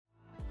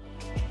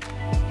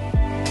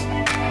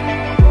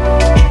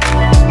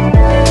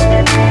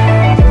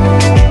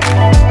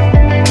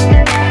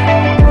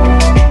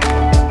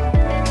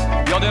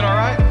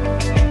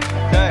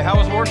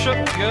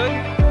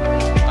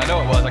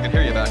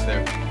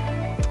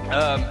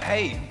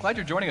Hey, I'm glad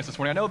you're joining us this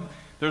morning. I know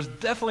there's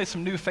definitely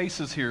some new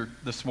faces here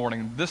this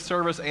morning. This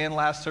service and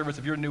last service,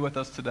 if you're new with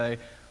us today,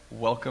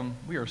 welcome.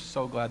 We are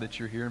so glad that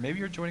you're here. Maybe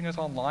you're joining us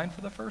online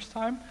for the first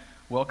time.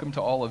 Welcome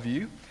to all of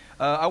you.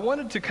 I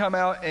wanted to come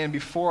out, and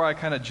before I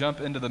kind of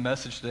jump into the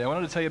message today, I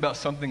wanted to tell you about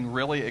something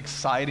really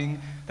exciting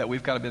that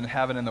we've kind of been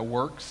having in the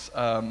works.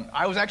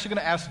 I was actually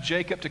going to ask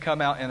Jacob to come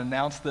out and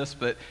announce this,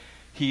 but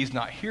he's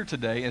not here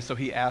today, and so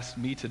he asked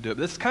me to do it.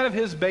 This is kind of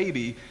his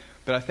baby,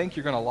 but I think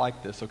you're going to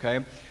like this,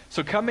 okay?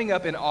 So coming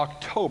up in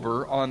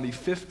October on the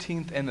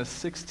 15th and the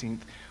 16th,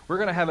 we're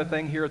going to have a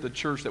thing here at the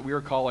church that we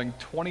are calling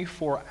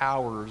 24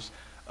 Hours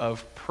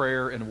of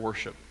Prayer and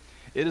Worship.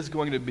 It is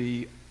going to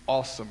be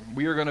awesome.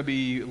 We are going to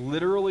be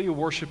literally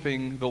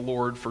worshiping the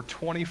Lord for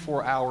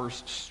 24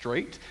 hours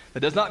straight. That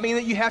does not mean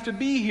that you have to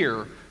be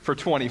here for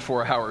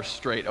 24 hours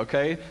straight,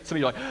 okay? Some of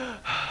you are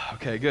like,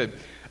 okay, good.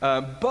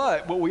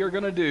 But what we are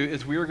going to do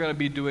is we are going to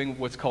be doing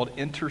what's called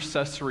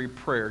intercessory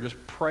prayer, just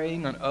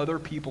praying on other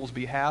people's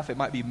behalf. It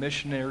might be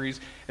missionaries.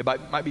 It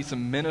might be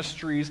some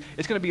ministries.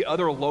 It's going to be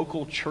other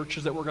local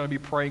churches that we're going to be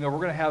praying over.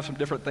 We're going to have some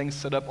different things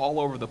set up all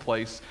over the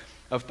place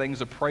of things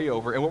to pray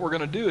over. And what we're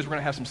going to do is we're going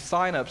to have some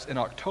sign-ups in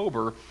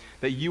October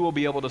that you will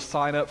be able to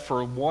sign up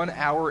for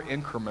 1-hour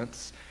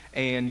increments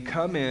and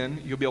come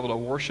in. You'll be able to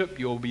worship.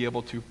 You'll be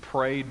able to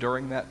pray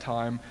during that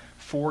time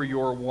for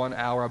your 1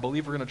 hour. I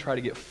believe we're going to try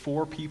to get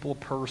 4 people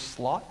per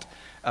slot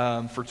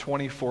for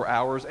 24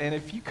 hours. And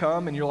if you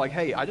come and you're like,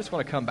 hey, I just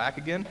want to come back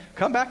again,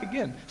 come back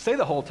again. Stay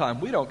the whole time.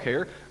 We don't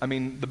care. I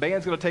mean, the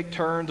band's going to take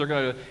turns.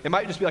 It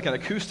might just be like an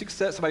acoustic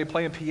set, somebody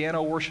playing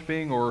piano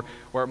worshiping, or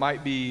it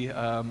might be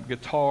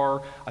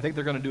guitar. I think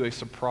they're going to do a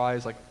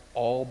surprise, like,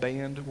 all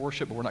band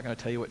worship, but we're not going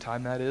to tell you what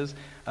time that is.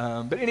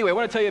 But anyway, I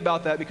want to tell you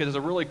about that because it's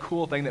a really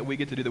cool thing that we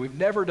get to do that we've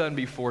never done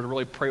before, to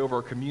really pray over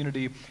our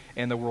community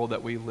and the world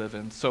that we live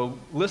in. So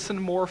listen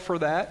more for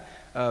that,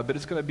 but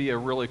it's going to be a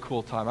really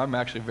cool time. I'm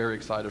actually very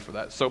excited for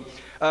that. So,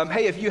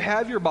 hey, if you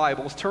have your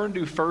Bibles, turn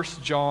to 1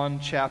 John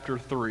chapter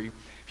 3.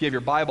 If you have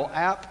your Bible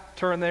app,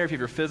 turn there. If you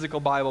have your physical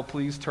Bible,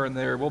 please turn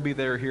there. We'll be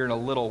there here in a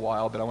little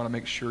while, but I want to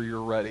make sure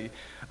you're ready.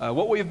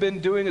 What we've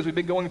been doing is we've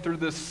been going through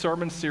this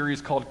sermon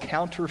series called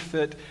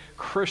Counterfeit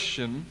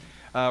Christian,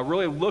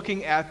 really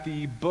looking at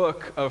the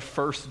book of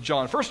 1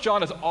 John. 1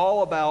 John is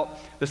all about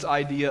this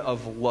idea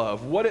of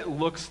love, what it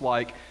looks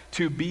like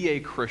to be a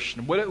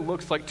Christian, what it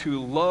looks like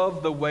to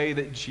love the way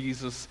that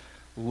Jesus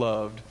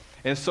loved.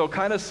 And so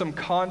kind of some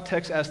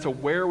context as to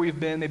where we've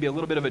been, maybe a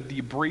little bit of a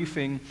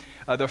debriefing.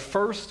 The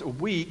first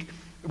week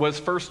was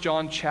 1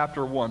 John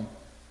chapter 1.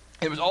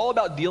 It was all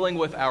about dealing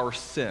with our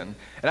sin.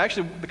 And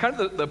actually,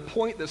 the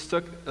point that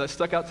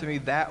stuck out to me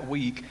that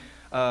week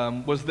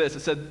was this.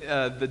 It said,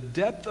 the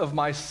depth of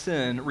my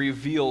sin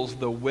reveals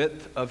the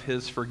width of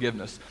his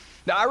forgiveness.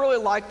 Now, I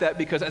really like that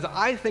because as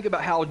I think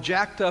about how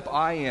jacked up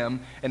I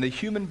am and the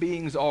human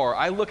beings are,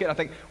 I look at it and I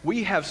think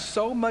we have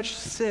so much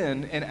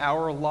sin in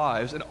our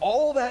lives, and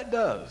all that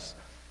does,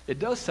 it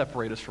does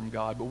separate us from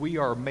God, but we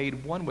are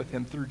made one with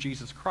him through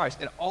Jesus Christ.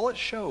 And all it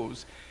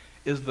shows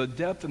is the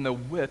depth and the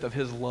width of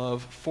his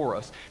love for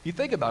us. If you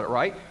think about it,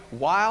 right?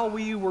 While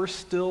we were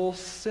still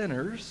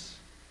sinners,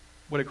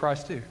 what did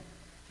Christ do?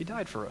 He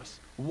died for us.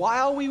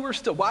 While we were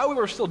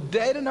still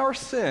dead in our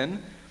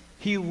sin,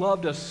 he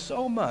loved us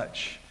so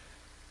much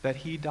that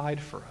he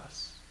died for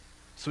us.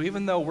 So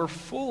even though we're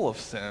full of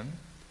sin,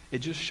 it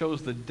just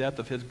shows the depth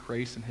of his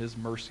grace and his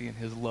mercy and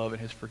his love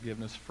and his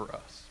forgiveness for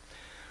us.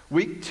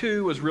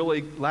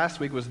 Last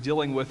week was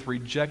dealing with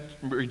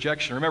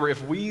rejection. Remember,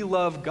 if we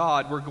love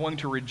God, we're going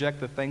to reject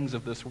the things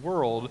of this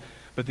world,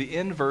 but the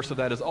inverse of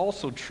that is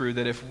also true,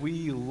 that if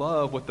we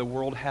love what the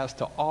world has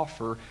to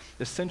offer,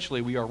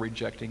 essentially we are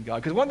rejecting God.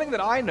 Because one thing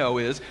that I know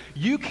is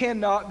you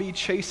cannot be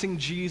chasing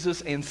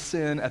Jesus and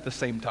sin at the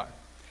same time.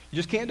 You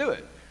just can't do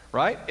it,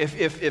 right?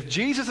 If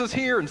Jesus is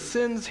here and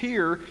sin's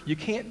here, you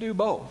can't do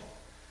both.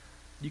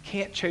 You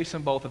can't chase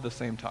them both at the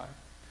same time.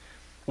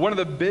 One of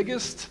the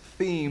biggest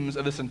themes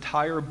of this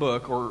entire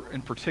book, or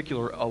in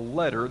particular a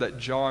letter that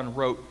John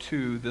wrote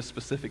to this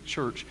specific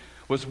church,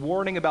 was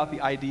warning about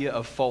the idea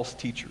of false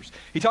teachers.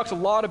 He talks a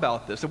lot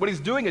about this, and what he's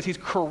doing is he's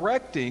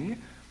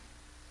correcting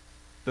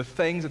the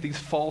things that these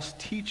false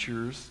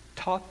teachers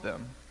taught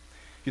them.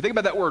 If you think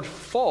about that word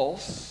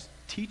false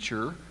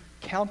teacher,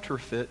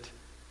 counterfeit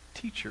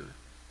teacher.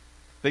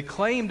 They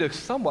claim to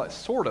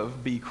sort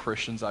of be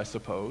Christians, I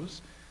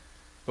suppose.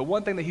 But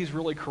one thing that he's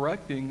really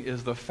correcting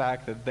is the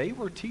fact that they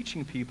were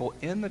teaching people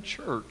in the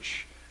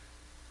church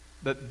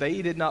that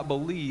they did not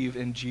believe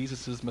in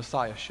Jesus'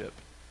 messiahship.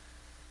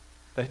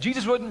 That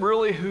Jesus wasn't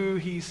really who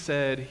he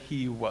said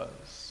he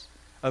was,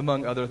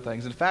 among other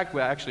things. In fact,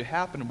 what actually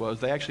happened was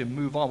they actually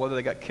move on. Whether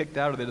they got kicked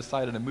out or they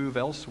decided to move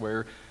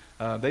elsewhere,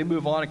 they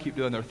move on and keep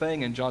doing their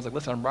thing. And John's like,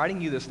 listen, I'm writing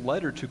you this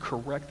letter to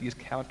correct these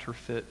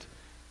counterfeit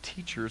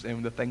teachers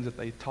and the things that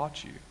they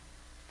taught you.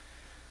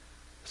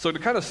 So to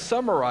kind of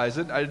summarize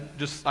it,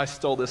 I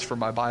stole this from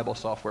my Bible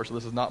software, so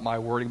this is not my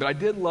wording, but I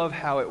did love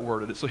how it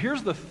worded it. So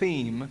here's the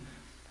theme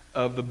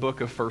of the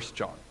book of 1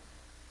 John.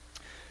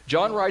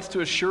 John writes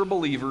to assure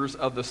believers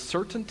of the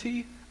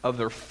certainty of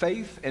their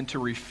faith and to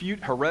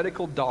refute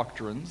heretical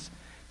doctrines,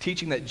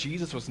 teaching that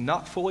Jesus was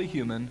not fully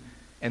human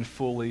and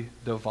fully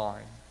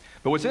divine.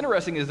 But what's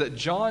interesting is that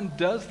John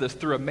does this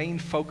through a main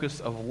focus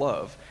of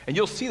love. And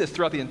you'll see this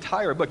throughout the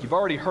entire book. You've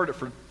already heard it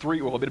for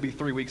it'll be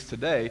 3 weeks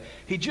today.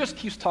 He just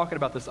keeps talking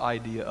about this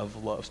idea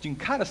of love. So you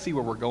can kind of see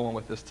where we're going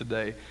with this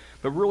today.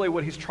 But really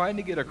what he's trying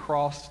to get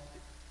across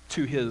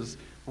to his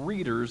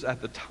readers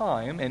at the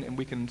time, and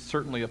we can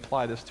certainly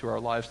apply this to our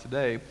lives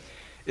today,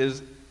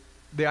 is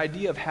the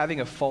idea of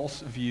having a false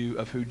view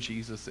of who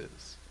Jesus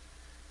is.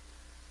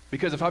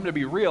 Because if I'm to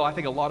be real, I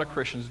think a lot of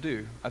Christians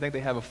do. I think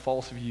they have a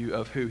false view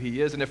of who he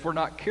is. And if we're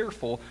not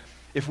careful,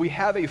 if we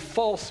have a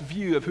false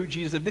view of who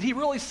Jesus is, did he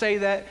really say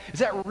that? Is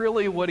that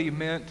really what he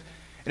meant?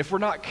 And if we're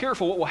not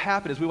careful, what will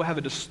happen is we will have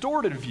a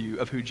distorted view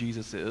of who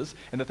Jesus is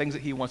and the things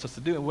that he wants us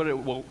to do. And what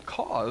it will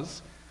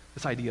cause,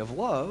 this idea of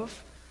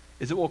love,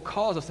 is it will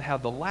cause us to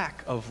have the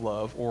lack of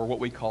love, or what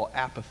we call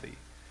apathy,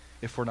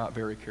 if we're not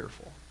very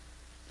careful.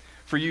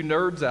 For you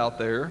nerds out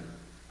there,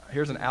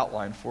 here's an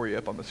outline for you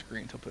up on the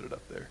screen. So put it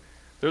up there.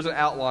 There's an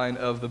outline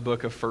of the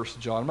book of 1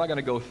 John. I'm not going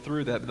to go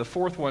through that, but the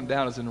fourth one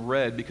down is in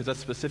red because that's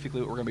specifically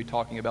what we're going to be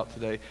talking about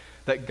today,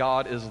 that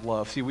God is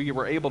love. See, we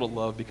were able to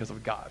love because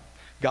of God.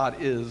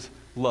 God is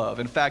love.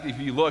 In fact, if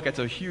you look, it's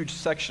a huge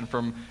section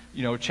from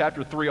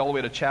chapter 3 all the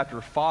way to chapter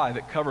 5.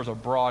 It covers a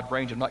broad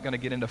range. I'm not going to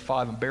get into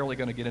 5. I'm barely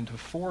going to get into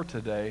 4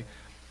 today.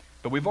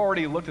 But we've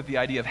already looked at the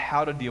idea of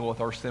how to deal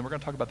with our sin. We're going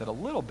to talk about that a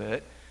little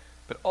bit.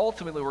 But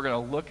ultimately, what we're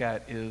going to look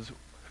at is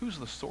who's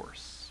the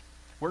source?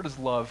 Where does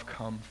love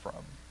come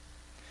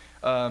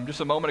from? Just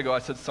a moment ago, I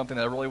said something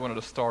that I really wanted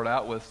to start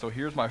out with. So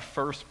here's my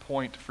first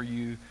point for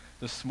you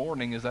this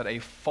morning, is that a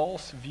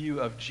false view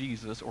of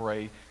Jesus, or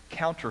a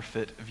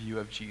counterfeit view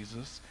of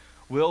Jesus,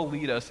 will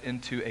lead us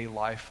into a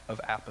life of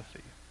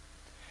apathy.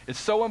 It's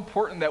so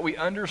important that we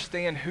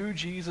understand who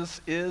Jesus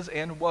is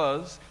and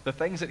was, the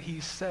things that he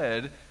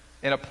said,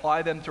 and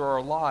apply them to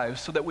our lives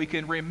so that we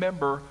can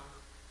remember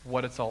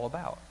what it's all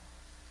about.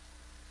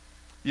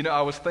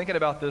 I was thinking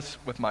about this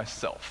with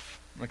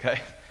myself, okay?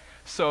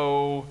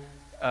 So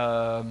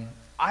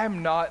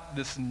I'm not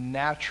this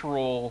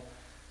natural,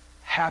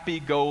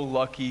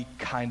 happy-go-lucky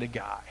kind of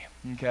guy,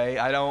 okay?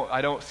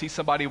 I don't see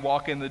somebody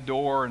walk in the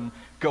door and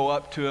go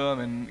up to them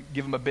and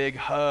give them a big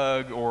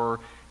hug, or,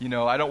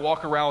 I don't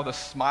walk around with a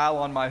smile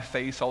on my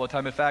face all the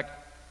time. In fact,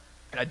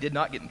 I did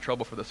not get in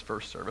trouble for this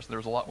first service. There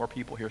was a lot more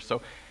people here,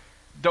 so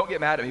don't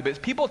get mad at me.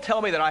 But people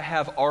tell me that I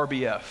have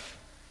RBF.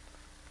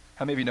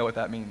 How many of you know what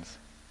that means?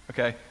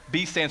 Okay?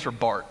 B stands for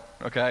Bart,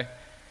 okay?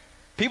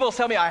 People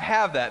tell me I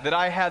have that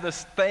I have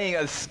this thing,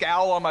 a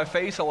scowl on my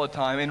face all the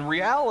time. In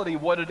reality,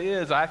 what it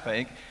is, I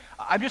think,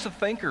 I'm just a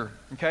thinker,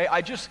 okay?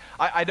 I don't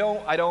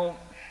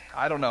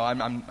know.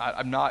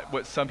 I'm not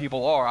what some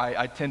people are.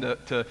 I tend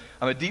to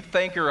I'm a deep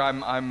thinker.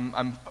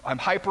 I'm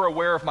hyper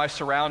aware of my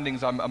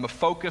surroundings. I'm a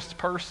focused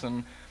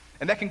person,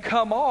 and that can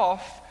come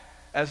off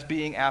as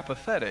being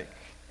apathetic.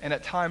 And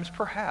at times,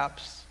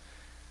 perhaps,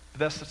 but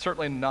that's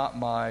certainly not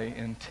my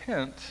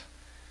intent.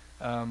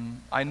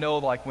 I know,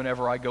 like,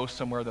 whenever I go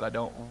somewhere that I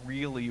don't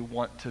really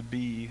want to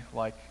be,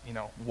 like,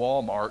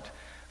 Walmart,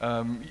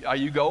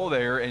 you go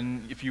there,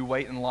 and if you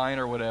wait in line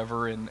or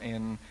whatever,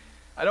 and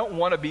I don't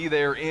want to be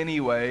there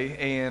anyway,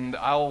 and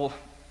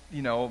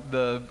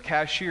the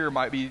cashier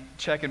might be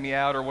checking me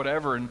out or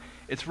whatever, and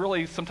it's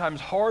really sometimes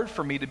hard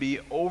for me to be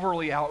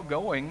overly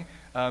outgoing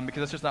because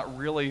that's just not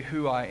really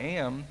who I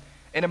am.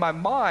 And in my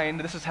mind,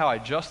 this is how I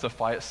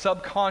justify it.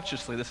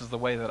 Subconsciously, this is the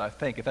way that I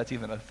think, if that's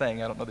even a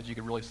thing. I don't know that you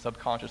can really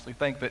subconsciously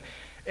think, but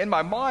in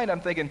my mind,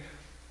 I'm thinking,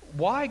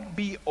 why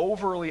be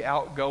overly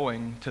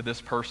outgoing to this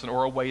person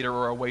or a waiter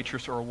or a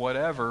waitress or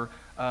whatever?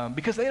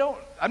 Because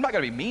I'm not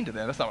going to be mean to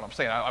them. That's not what I'm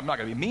saying. I'm not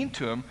going to be mean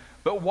to them.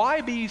 But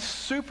why be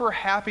super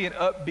happy and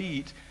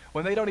upbeat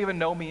when they don't even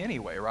know me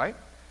anyway, right?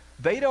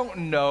 They don't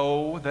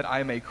know that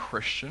I'm a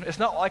Christian. It's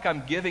not like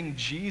I'm giving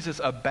Jesus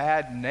a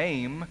bad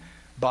name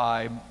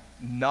by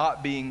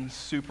not being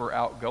super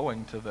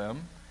outgoing to them.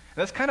 And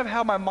that's kind of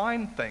how my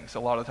mind thinks a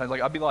lot of times.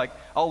 Like,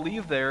 I'll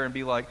leave there and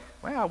be like,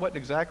 well, I wasn't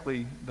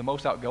exactly the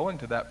most outgoing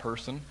to that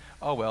person.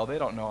 Oh, well, they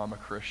don't know I'm a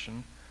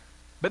Christian.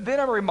 But then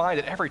I'm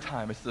reminded every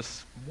time, it's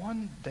this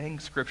one dang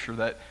scripture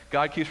that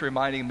God keeps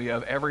reminding me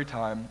of every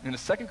time. In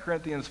 2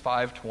 Corinthians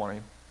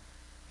 5:20.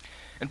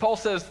 And Paul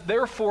says,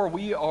 therefore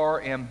we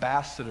are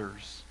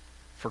ambassadors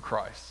for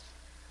Christ.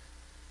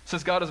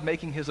 Since God is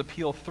making his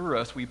appeal through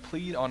us, we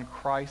plead on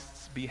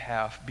Christ's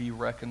behalf, be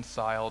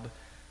reconciled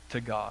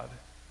to God.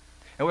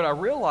 And what I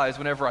realize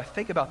whenever I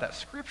think about that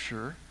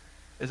scripture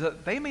is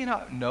that they may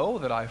not know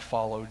that I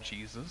follow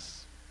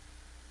Jesus.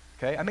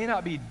 Okay? I may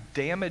not be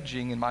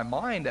damaging in my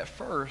mind at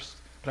first,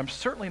 but I'm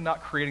certainly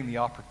not creating the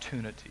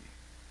opportunity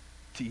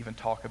to even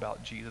talk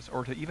about Jesus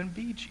or to even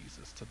be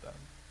Jesus to them.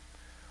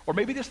 Or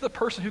maybe this is the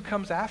person who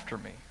comes after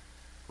me,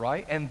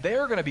 right? And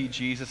they're going to be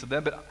Jesus to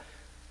them, but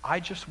I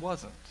just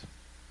wasn't.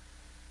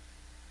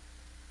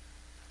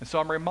 And so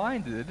I'm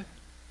reminded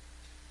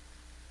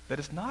that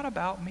it's not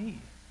about me.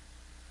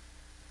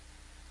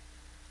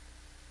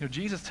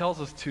 Jesus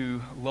tells us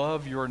to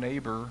love your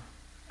neighbor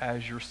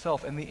as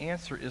yourself? And the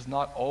answer is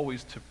not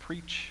always to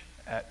preach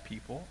at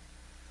people.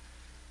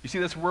 You see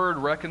this word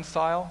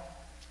reconcile?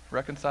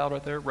 Reconciled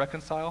right there?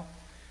 Reconcile?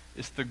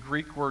 It's the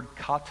Greek word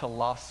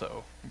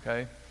katalasso,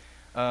 okay?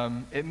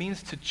 It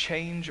means to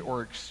change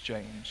or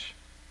exchange.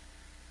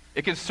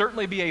 It can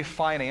certainly be a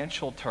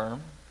financial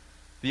term,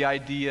 the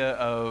idea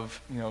of,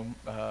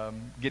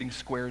 getting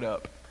squared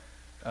up,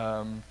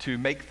 to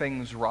make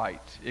things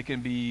right. It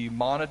can be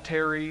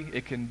monetary.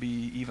 It can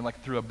be even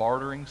like through a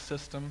bartering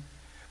system.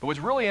 But what's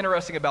really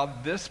interesting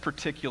about this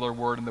particular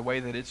word and the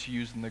way that it's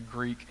used in the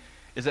Greek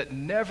is that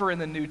never in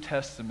the New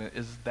Testament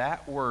is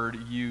that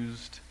word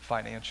used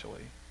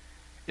financially.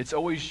 It's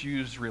always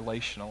used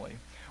relationally.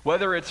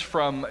 Whether it's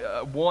from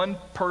one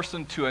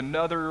person to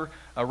another,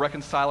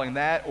 reconciling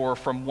that, or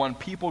from one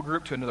people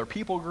group to another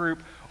people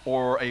group,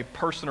 or a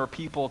person or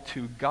people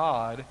to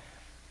God,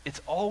 it's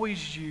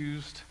always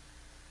used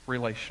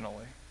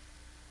relationally.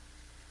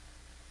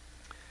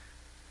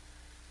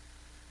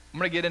 I'm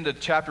going to get into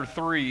chapter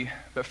 3,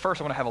 but first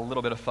I want to have a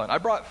little bit of fun. I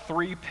brought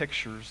 3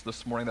 pictures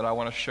this morning that I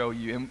want to show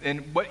you,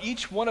 and what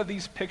each one of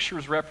these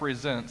pictures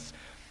represents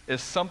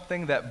is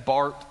something that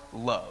Bart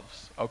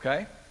loves,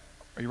 okay?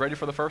 Are you ready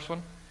for the first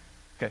one?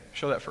 Okay,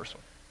 show that first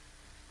one.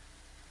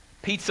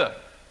 Pizza.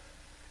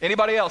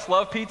 Anybody else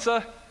love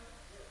pizza?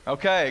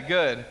 Okay,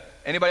 good.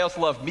 Anybody else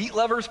love meat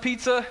lovers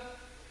pizza?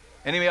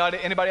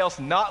 Anybody else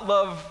not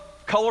love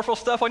colorful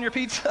stuff on your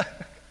pizza?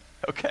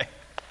 Okay,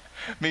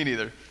 me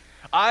neither.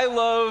 I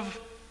love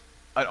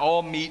an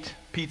all-meat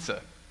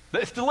pizza.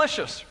 It's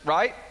delicious,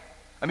 right?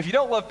 I mean, if you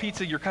don't love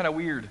pizza, you're kind of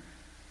weird.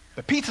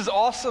 But pizza's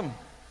awesome,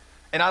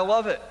 and I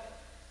love it.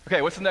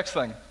 Okay, what's the next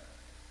thing?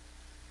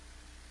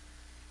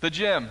 The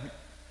gym.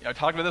 I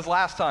talked about this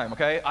last time,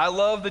 okay? I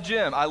love the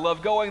gym. I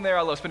love going there.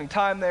 I love spending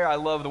time there. I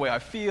love the way I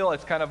feel.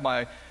 It's kind of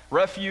my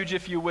refuge,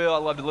 if you will. I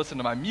love to listen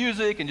to my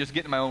music and just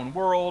get in my own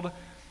world.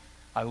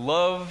 I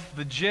love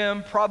the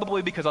gym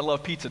probably because I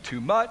love pizza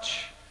too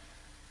much.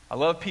 I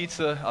love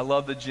pizza, I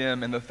love the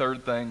gym, and the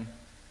third thing,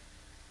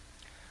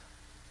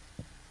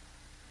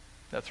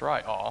 that's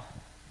right,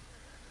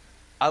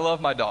 I love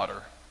my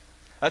daughter.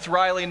 That's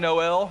Riley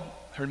Noel.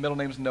 Her middle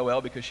name's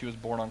Noel because she was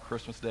born on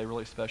Christmas Day,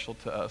 really special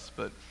to us,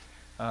 but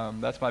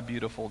that's my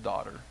beautiful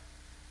daughter.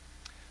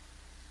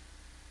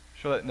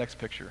 Show that next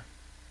picture.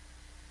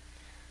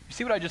 You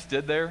see what I just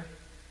did there?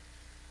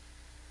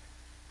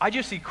 I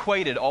just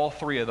equated all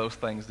 3 of those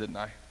things, didn't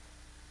I?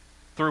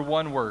 Through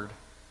one word.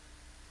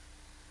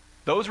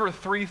 Those were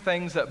 3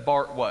 things that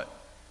Bart what?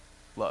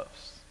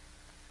 Loves.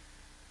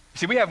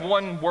 See, we have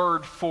one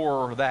word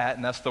for that,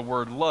 and that's the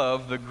word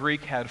love. The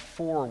Greek had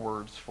 4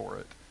 words for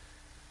it.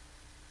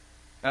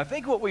 And I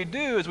think what we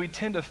do is we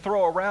tend to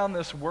throw around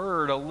this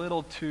word a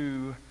little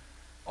too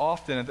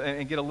often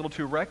and get a little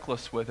too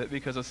reckless with it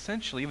because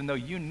essentially, even though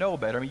you know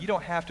better, I mean, you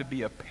don't have to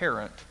be a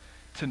parent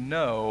to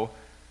know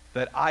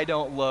that I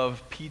don't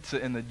love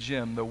pizza in the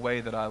gym the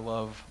way that I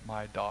love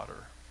my daughter.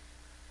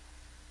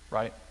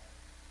 Right?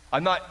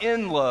 I'm not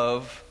in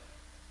love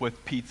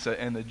with pizza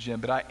in the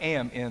gym, but I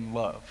am in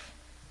love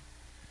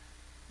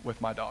with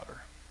my daughter.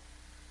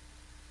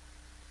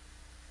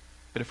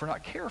 But if we're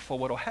not careful,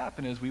 what will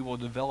happen is we will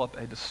develop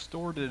a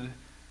distorted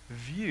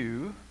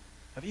view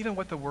of even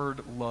what the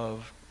word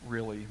love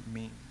really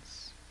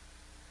means.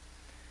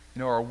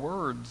 You know, our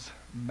words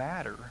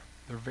matter.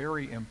 They're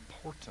very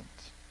important.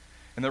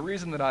 And the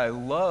reason that I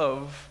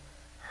love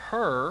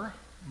her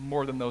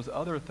more than those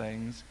other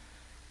things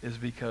is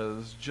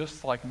because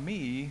just like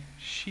me,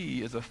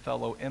 she is a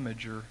fellow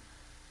imager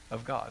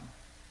of God.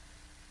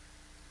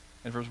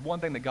 And if there's one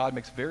thing that God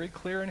makes very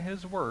clear in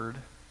his word,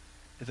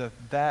 is that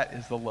that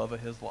is the love of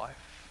his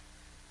life.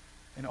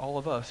 And all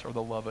of us are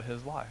the love of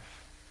his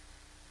life.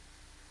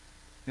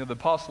 You know, the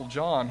Apostle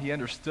John, he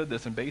understood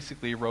this and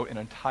basically wrote an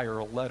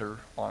entire letter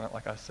on it,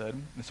 like I said.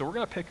 And so we're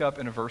going to pick up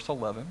in verse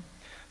 11.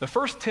 The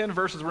first 10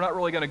 verses we're not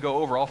really going to go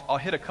over. I'll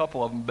hit a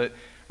couple of them, but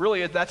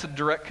really that's a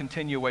direct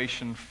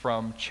continuation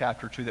from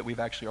chapter 2 that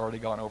we've actually already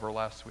gone over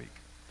last week.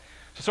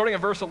 So starting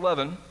in verse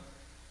 11,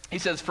 he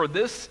says, "For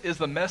this is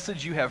the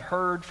message you have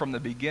heard from the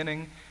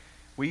beginning.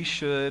 We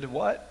should,"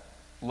 what?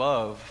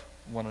 "Love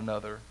one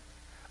another.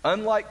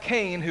 Unlike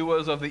Cain, who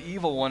was of the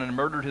evil one and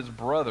murdered his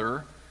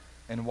brother."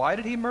 And why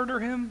did he murder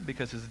him?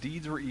 Because his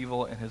deeds were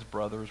evil and his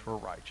brothers were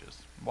righteous.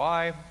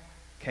 Why?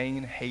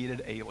 Cain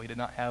hated Abel. He did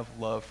not have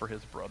love for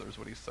his brothers,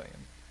 what he's saying.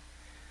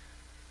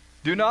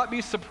 "Do not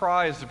be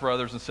surprised,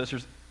 brothers and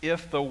sisters,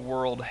 if the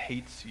world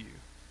hates you."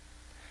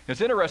 It's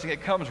interesting,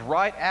 it comes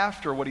right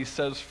after what he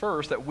says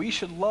first, that we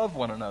should love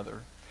one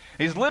another.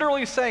 He's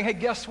literally saying, hey,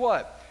 guess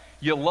what?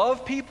 You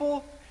love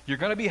people, you're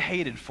going to be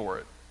hated for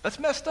it. That's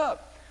messed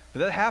up, but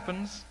that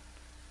happens.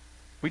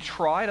 We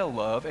try to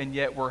love, and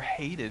yet we're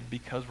hated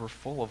because we're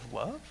full of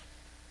love.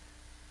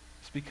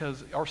 It's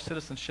because our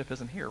citizenship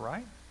isn't here,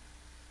 right?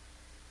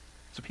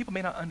 So people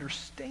may not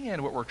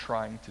understand what we're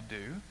trying to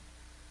do,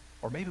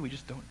 or maybe we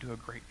just don't do a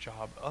great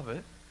job of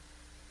it,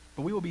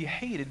 but we will be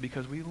hated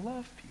because we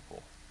love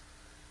people.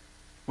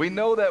 We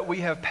know that we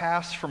have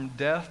passed from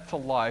death to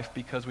life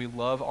because we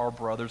love our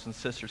brothers and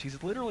sisters.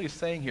 He's literally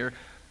saying here,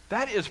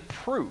 That is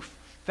proof,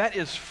 that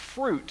is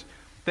fruit,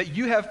 that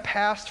you have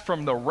passed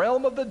from the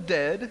realm of the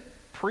dead,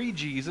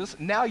 pre-Jesus,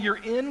 now you're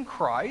in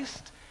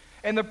Christ,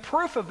 and the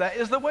proof of that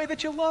is the way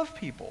that you love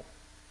people.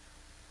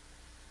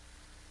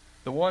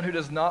 The one who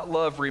does not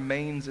love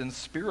remains in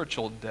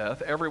spiritual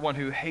death. Everyone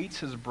who hates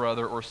his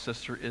brother or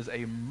sister is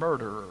a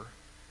murderer.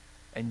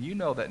 And you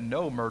know that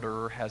no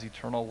murderer has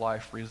eternal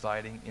life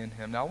residing in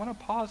him. Now I want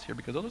to pause here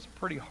because those are some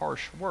pretty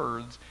harsh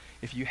words.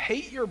 If you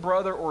hate your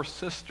brother or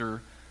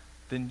sister,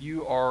 then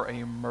you are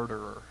a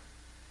murderer.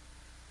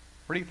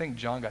 Where do you think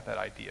John got that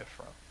idea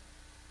from?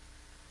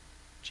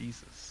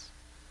 Jesus.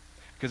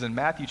 Because in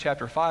Matthew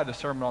chapter 5, the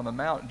Sermon on the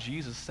Mount,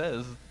 Jesus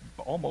says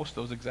almost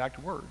those exact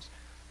words.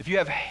 If you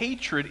have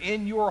hatred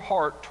in your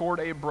heart toward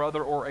a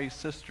brother or a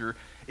sister,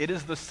 it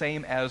is the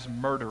same as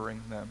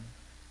murdering them.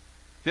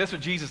 That's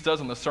what Jesus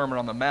does in the Sermon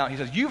on the Mount. He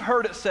says, you've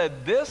heard it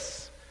said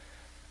this,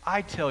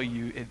 I tell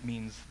you it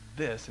means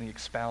this, and he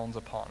expounds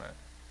upon it.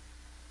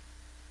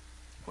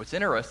 What's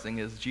interesting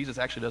is Jesus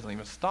actually doesn't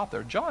even stop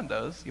there. John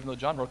does, even though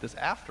John wrote this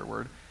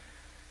afterward.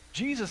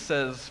 Jesus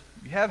says,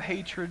 you have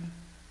hatred,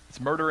 it's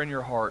murder in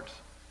your heart,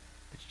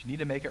 but you need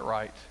to make it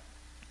right.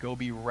 Go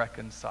be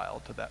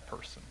reconciled to that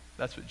person.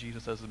 That's what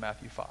Jesus says in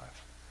Matthew 5.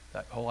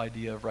 That whole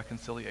idea of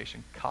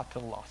reconciliation,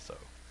 katalasso.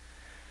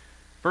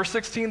 Verse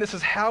 16, this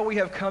is how we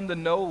have come to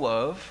know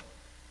love.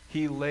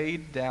 He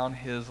laid down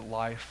his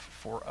life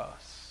for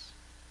us.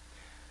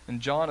 And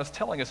John is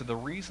telling us that the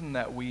reason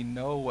that we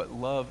know what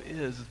love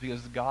is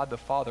because God the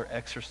Father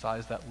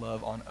exercised that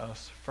love on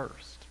us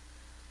first.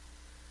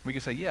 We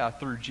can say, yeah,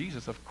 through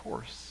Jesus, of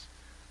course.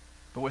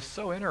 But what's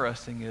so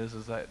interesting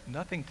is that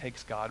nothing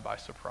takes God by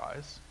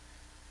surprise.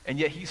 And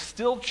yet he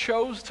still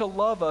chose to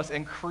love us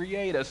and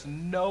create us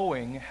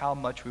knowing how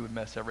much we would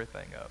mess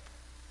everything up.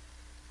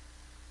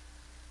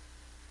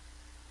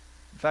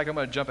 In fact, I'm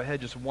going to jump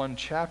ahead just one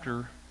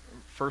chapter.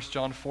 1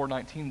 John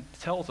 4:19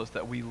 tells us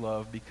that we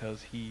love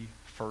because he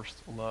first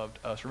loved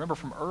us. Remember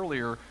from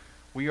earlier,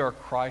 we are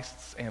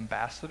Christ's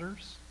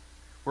ambassadors.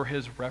 We're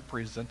his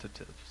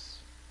representatives.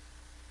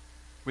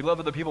 We love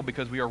other people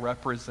because we are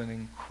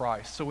representing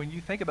Christ. So when you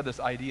think about this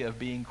idea of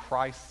being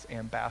Christ's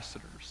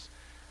ambassadors,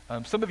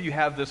 some of you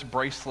have this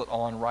bracelet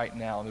on right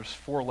now. There's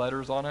 4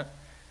 letters on it,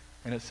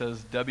 and it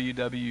says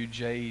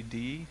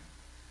WWJD,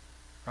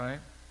 right?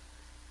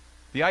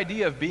 The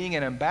idea of being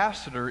an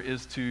ambassador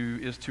is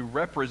to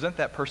represent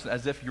that person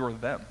as if you're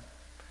them.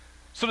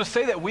 So to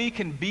say that we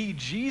can be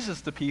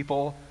Jesus to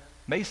people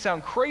may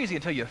sound crazy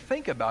until you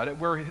think about it.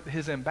 We're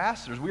his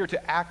ambassadors. We are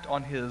to act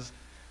on his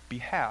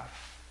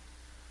behalf.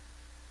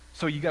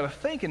 So you got to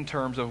think in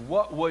terms of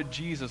what would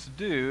Jesus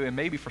do, and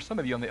maybe for some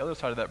of you on the other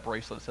side of that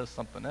bracelet it says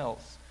something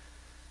else.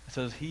 It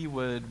says he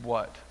would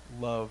what?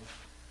 Love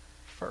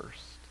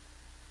first.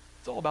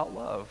 It's all about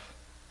love.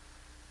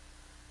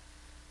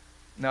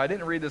 Now, I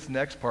didn't read this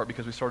next part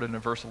because we started in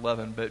verse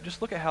 11, but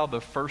just look at how the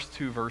first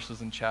 2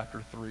 verses in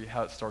chapter 3,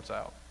 how it starts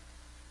out.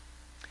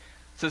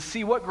 It says,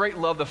 see what great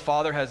love the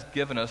Father has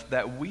given us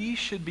that we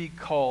should be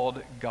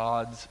called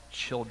God's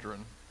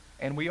children.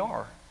 And we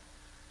are.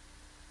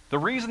 The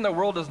reason the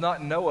world does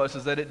not know us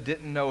is that it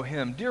didn't know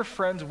him. Dear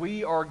friends,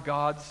 we are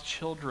God's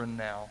children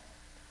now.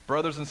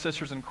 Brothers and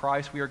sisters in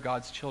Christ, we are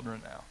God's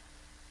children now.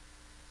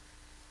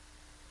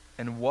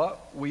 And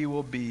what we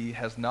will be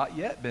has not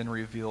yet been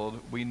revealed.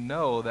 We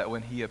know that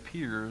when he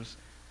appears,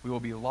 we will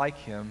be like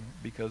him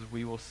because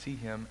we will see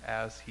him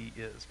as he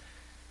is.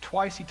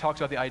 Twice he talks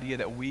about the idea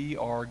that we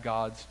are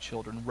God's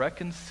children.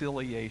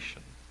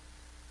 Reconciliation.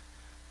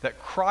 That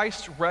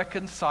Christ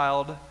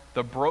reconciled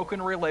the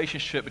broken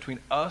relationship between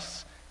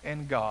us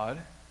and God,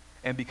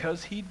 and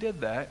because he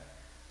did that,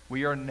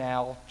 we are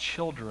now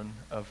children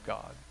of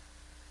God.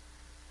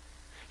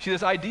 See,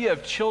 this idea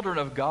of children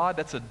of God,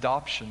 that's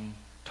adoption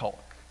talk.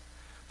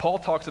 Paul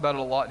talks about it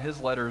a lot in his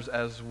letters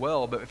as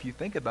well, but if you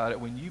think about it,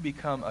 when you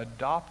become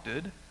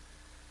adopted,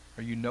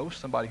 or you know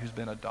somebody who's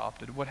been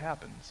adopted, what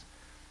happens?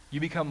 You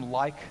become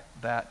like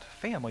that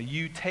family.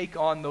 You take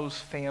on those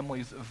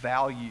families'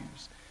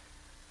 values.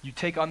 You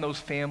take on those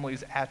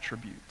families'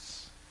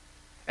 attributes.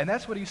 And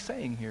that's what he's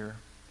saying here,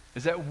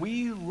 is that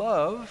we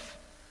love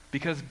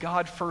because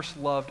God first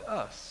loved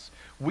us.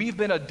 We've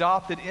been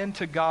adopted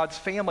into God's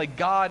family.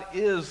 God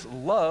is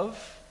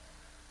love.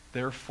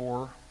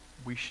 Therefore,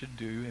 we should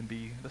do and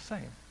be the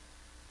same.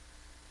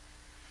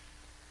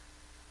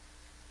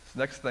 This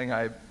next thing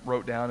I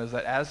wrote down is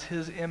that as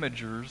his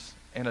imagers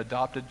and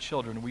adopted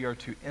children, we are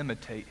to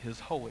imitate his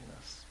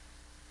holiness.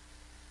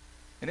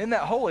 And in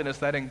that holiness,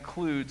 that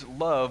includes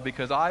love,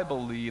 because I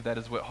believe that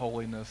is what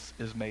holiness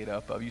is made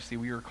up of. You see,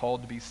 we are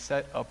called to be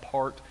set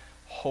apart,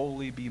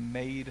 holy, be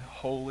made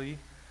holy. If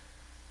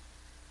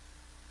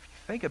you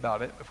think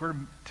about it, if we're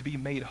to be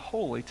made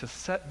holy,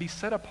 to be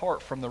set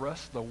apart from the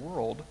rest of the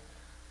world,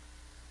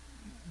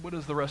 what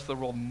is the rest of the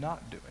world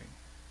not doing?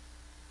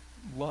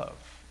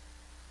 Love.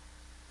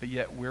 But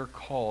yet we're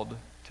called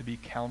to be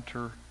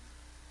countercultural.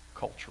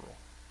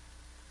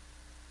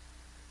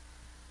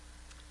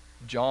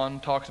 John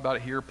talks about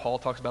it here. Paul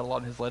talks about it a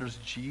lot in his letters.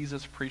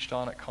 Jesus preached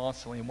on it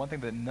constantly. And one thing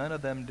that none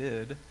of them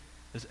did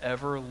is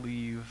ever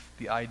leave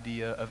the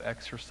idea of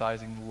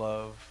exercising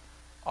love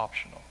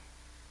optional.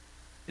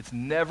 It's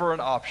never an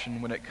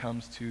option when it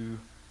comes to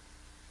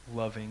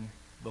loving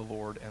the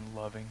Lord and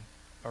loving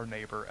our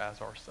neighbor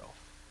as ourselves.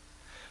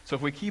 So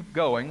if we keep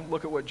going,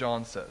 look at what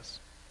John says.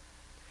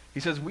 He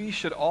says, we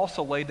should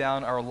also lay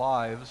down our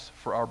lives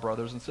for our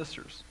brothers and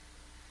sisters.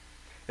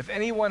 If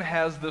anyone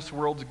has this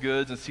world's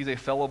goods and sees a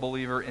fellow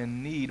believer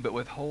in need but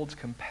withholds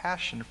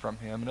compassion from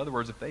him, in other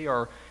words, if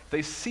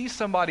they see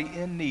somebody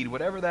in need,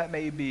 whatever that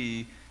may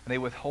be, and they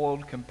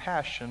withhold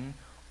compassion,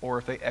 or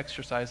if they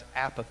exercise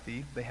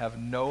apathy, they have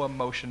no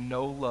emotion,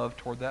 no love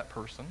toward that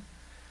person,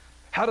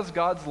 how does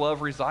God's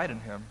love reside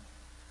in him?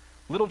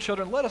 Little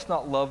children, let us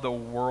not love the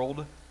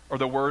world or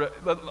the word,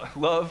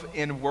 love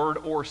in word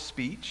or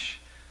speech,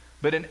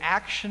 but in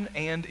action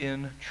and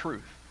in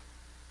truth.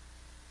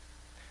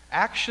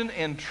 Action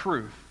and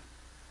truth.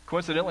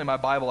 Coincidentally, my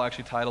Bible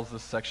actually titles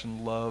this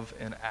section Love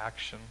in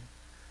Action.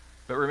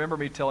 But remember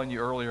me telling you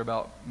earlier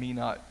about me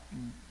not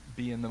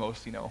being the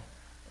most,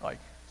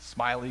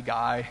 smiley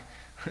guy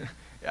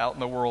out in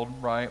the world,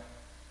 right?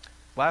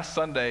 Last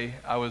Sunday,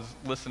 I was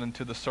listening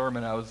to the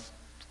sermon. I was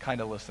kind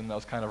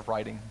of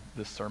writing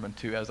this sermon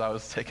too as I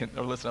was taking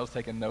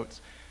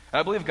notes. And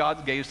I believe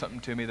God gave something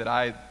to me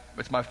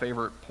it's my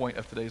favorite point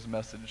of today's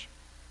message.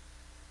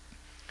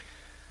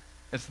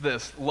 It's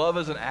this: love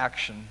is an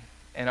action,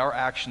 and our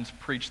actions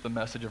preach the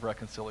message of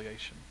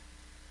reconciliation.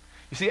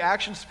 You see,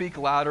 actions speak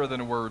louder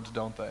than words,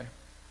 don't they?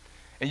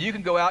 And you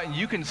can go out and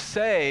you can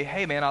say,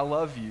 hey man, I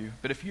love you,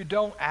 but if you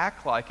don't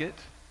act like it,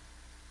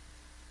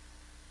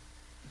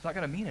 it's not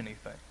going to mean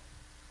anything.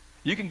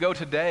 You can go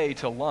today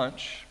to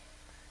lunch,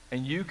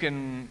 and you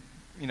can,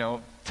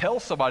 tell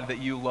somebody that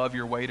you love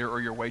your waiter or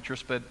your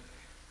waitress, but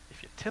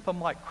if you tip them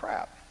like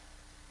crap,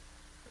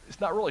 it's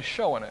not really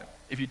showing it.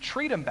 If you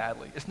treat them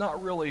badly, it's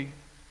not really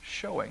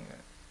showing it.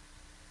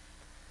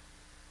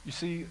 You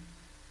see,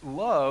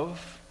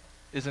 love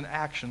is an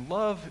action.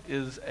 Love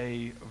is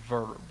a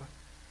verb.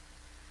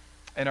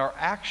 And our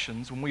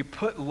actions, when we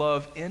put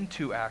love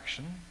into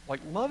action,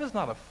 love is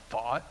not a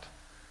thought.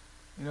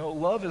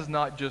 Love is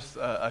not just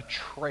a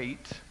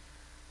trait.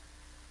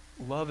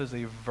 Love is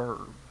a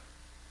verb.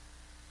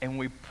 And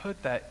we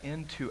put that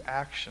into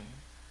action,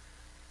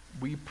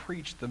 we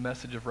preach the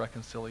message of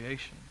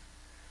reconciliation.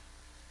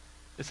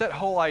 It's that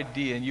whole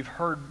idea, and you've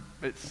heard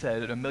it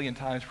said a million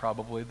times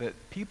probably, that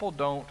people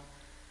don't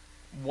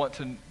want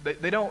to,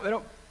 they don't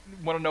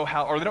want to know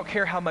how, or they don't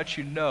care how much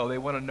you know, they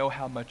want to know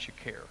how much you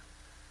care,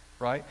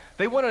 right?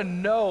 They want to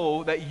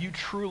know that you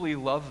truly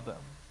love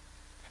them.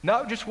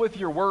 Not just with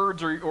your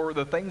words or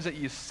the things that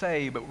you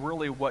say, but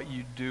really what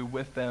you do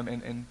with them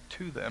and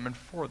to them and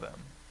for them.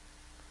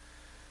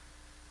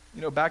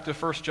 Back to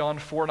 1 John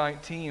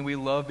 4:19, we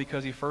love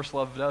because he first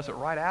loved us.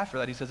 But right after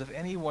that, he says, if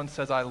anyone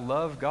says, I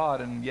love God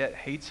and yet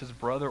hates his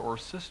brother or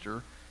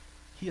sister,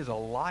 he is a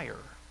liar.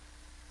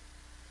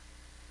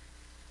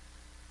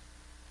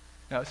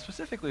 Now, it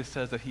specifically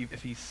says that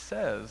if he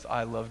says,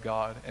 I love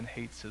God and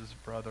hates his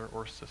brother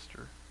or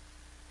sister.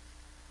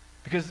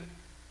 Because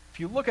if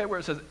you look at where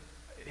it says,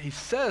 he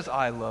says,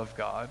 I love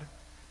God,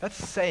 that's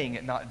saying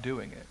it, not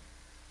doing it.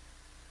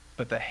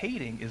 But the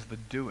hating is the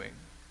doing.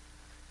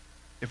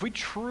 If we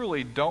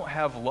truly don't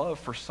have love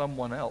for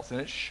someone else,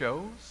 and it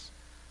shows,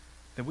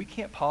 then we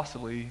can't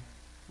possibly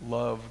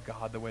love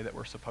God the way that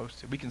we're supposed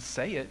to. We can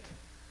say it,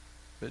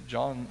 but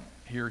John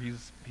here,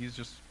 he's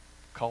just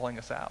calling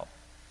us out.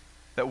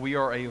 That we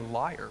are a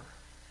liar.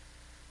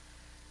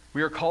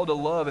 We are called to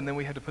love, and then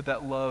we have to put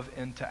that love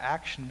into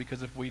action,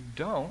 because if we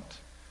don't,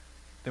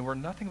 then we're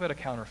nothing but a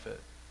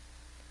counterfeit.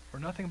 We're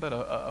nothing but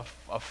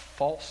a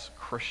false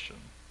Christian.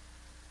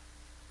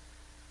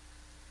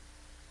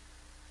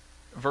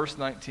 Verse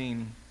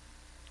 19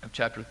 of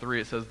chapter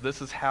 3, it says,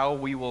 this is how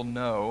we will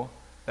know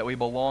that we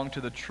belong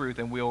to the truth,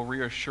 and we will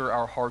reassure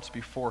our hearts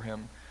before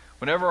him.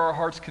 Whenever our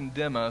hearts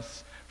condemn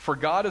us, for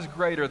God is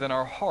greater than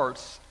our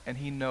hearts, and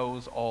he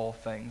knows all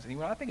things.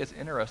 And I think it's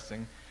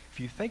interesting, if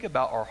you think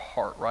about our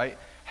heart, right?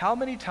 How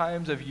many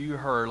times have you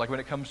heard, when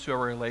it comes to a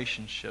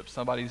relationship,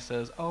 somebody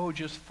says, oh,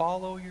 just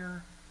follow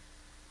your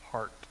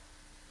heart.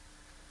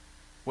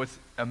 What's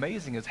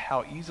amazing is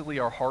how easily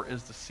our heart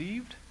is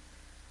deceived,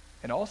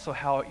 and also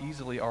how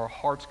easily our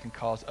hearts can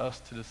cause us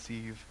to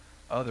deceive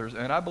others.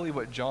 And I believe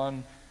what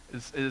John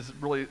is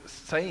really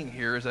saying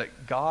here is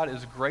that God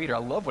is greater. I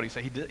love what he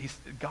said.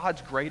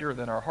 God's greater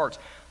than our hearts.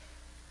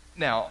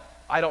 Now,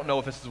 I don't know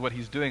if this is what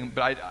he's doing,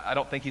 but I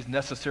don't think he's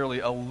necessarily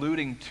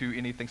alluding to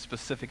anything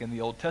specific in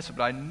the Old Testament.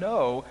 But I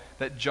know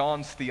that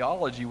John's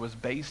theology was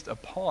based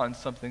upon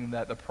something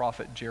that the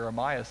prophet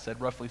Jeremiah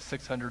said roughly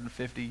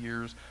 650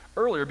 years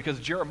earlier, because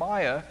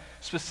Jeremiah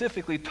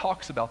specifically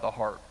talks about the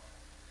heart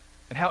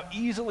and how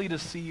easily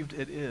deceived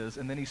it is,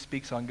 and then he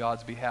speaks on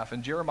God's behalf.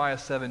 In Jeremiah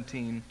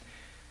 17,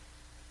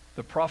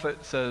 the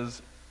prophet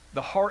says,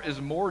 the heart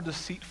is more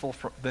deceitful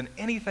than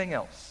anything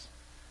else,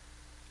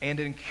 and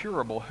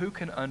incurable. Who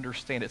can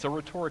understand it? It's a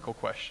rhetorical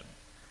question.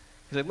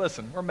 He said,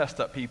 listen, we're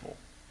messed up people.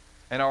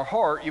 And our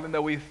heart, even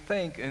though we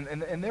think,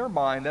 in their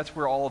mind, that's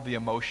where all of the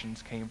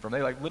emotions came from.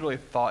 They literally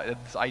thought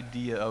this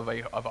idea of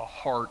a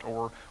heart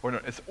or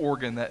this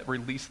organ that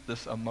released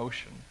this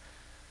emotion.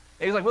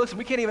 And he's like, well, listen,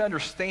 we can't even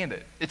understand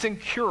it. It's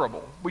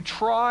incurable. We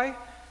try,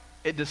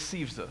 it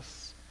deceives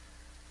us.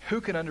 Who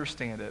can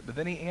understand it? But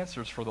then he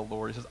answers for the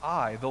Lord. He says,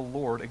 I, the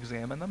Lord,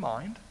 examine the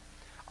mind.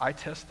 I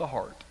test the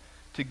heart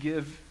to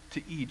give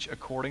to each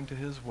according to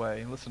his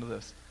way. And listen to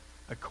this,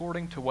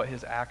 according to what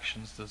his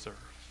actions deserve.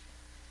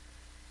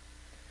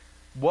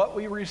 What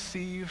we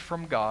receive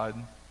from God,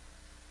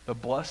 the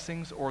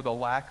blessings or the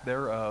lack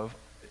thereof,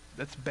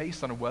 that's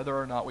based on whether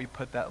or not we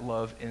put that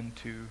love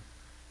into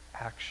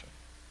action,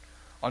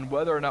 on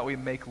whether or not we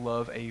make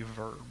love a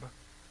verb.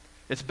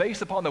 It's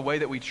based upon the way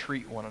that we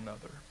treat one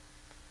another.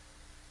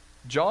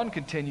 John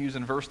continues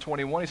in verse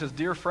 21. He says,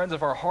 dear friends,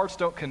 if our hearts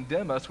don't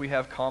condemn us, we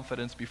have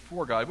confidence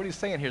before God. What he's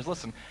saying here is,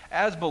 listen,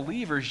 as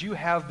believers, you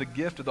have the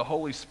gift of the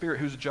Holy Spirit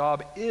whose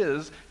job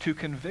is to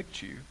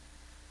convict you,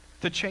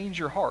 to change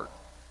your heart.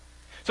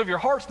 So if your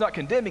heart's not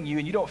condemning you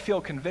and you don't feel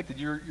convicted,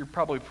 you're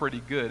probably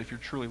pretty good if you're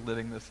truly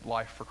living this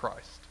life for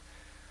Christ.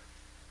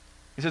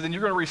 He says, and you're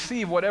going to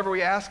receive whatever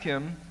we ask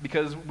him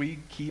because we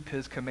keep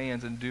his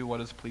commands and do what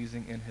is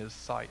pleasing in his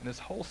sight. And this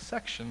whole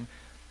section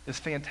is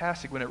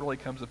fantastic when it really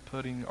comes to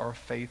putting our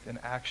faith in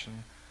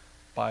action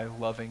by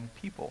loving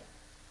people.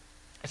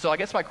 So I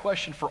guess my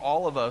question for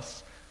all of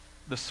us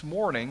this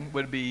morning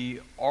would be,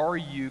 are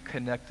you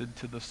connected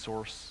to the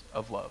source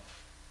of love?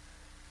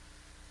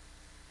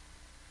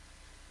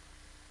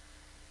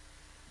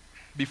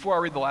 Before I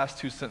read the last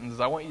two sentences,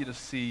 I want you to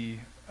see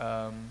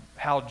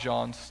how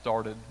John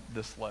started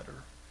this letter.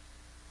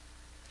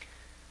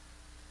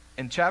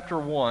 In chapter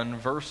 1,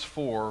 verse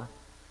 4,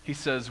 he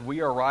says,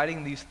 we are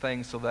writing these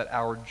things so that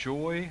our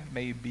joy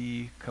may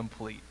be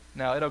complete.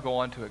 Now, it'll go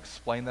on to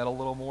explain that a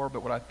little more,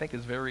 but what I think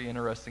is very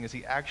interesting is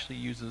he actually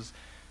uses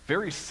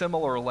very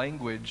similar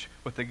language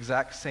with the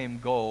exact same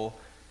goal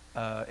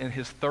in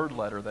his third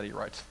letter that he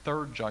writes,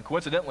 3 John.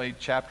 Coincidentally,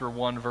 chapter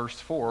 1, verse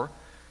 4,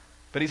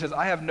 but he says,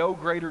 I have no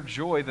greater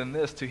joy than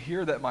this, to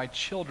hear that my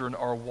children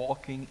are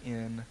walking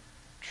in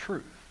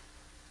truth.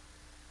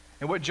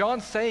 And what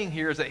John's saying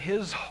here is that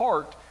his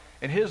heart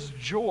and his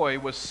joy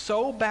was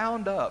so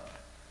bound up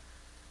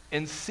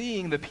in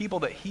seeing the people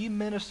that he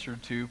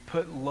ministered to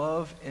put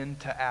love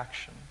into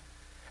action.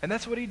 And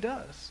that's what he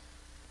does.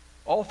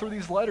 All through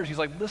these letters, he's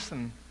like,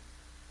 listen,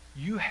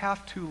 you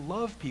have to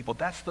love people.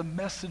 That's the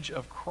message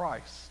of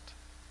Christ.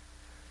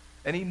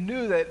 And he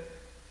knew that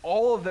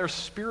all of their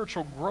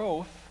spiritual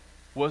growth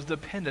was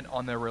dependent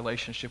on their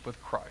relationship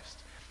with Christ.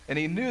 And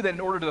he knew that in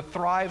order to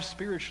thrive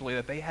spiritually,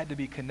 that they had to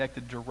be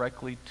connected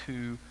directly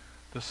to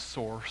the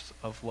source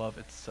of love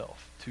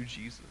itself, to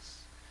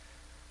Jesus.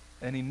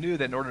 And he knew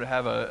that in order to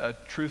have a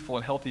truthful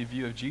and healthy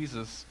view of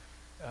Jesus,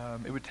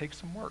 it would take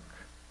some work.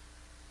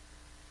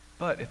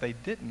 But if they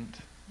didn't,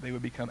 they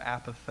would become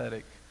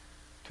apathetic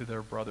to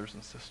their brothers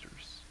and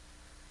sisters.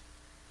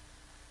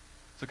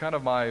 So kind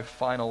of my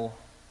final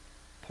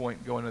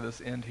point going to this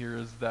end here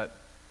is that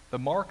the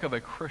mark of a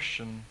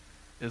Christian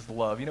is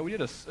love. You know, we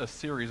did a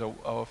series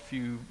a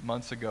few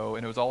months ago,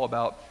 and it was all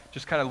about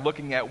just kind of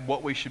looking at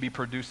what we should be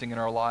producing in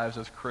our lives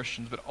as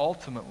Christians, but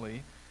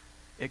ultimately,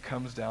 it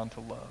comes down to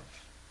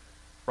love,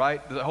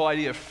 right? The whole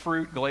idea of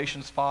fruit,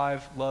 Galatians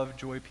 5, love,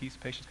 joy, peace,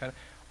 patience, kind of,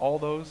 all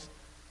those,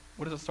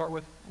 what does it start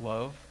with?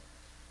 Love.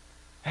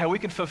 How we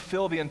can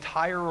fulfill the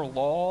entire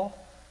law,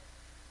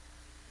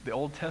 the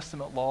Old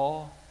Testament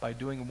law, by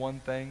doing one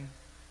thing,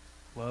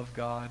 love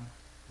God,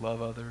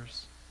 love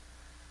others.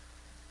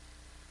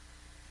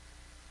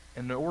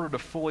 And in order to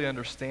fully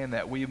understand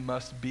that, we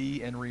must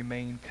be and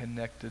remain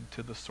connected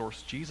to the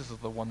source. Jesus is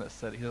the one that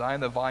said it. He said, I am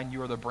the vine,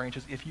 you are the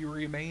branches. If you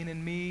remain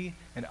in me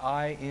and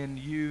I in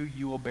you,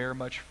 you will bear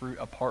much fruit.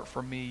 Apart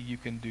from me, you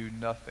can do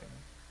nothing.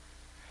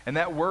 And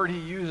that word he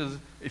uses,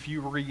 if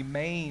you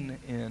remain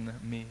in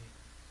me.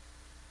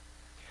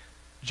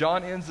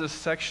 John ends this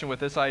section with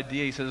this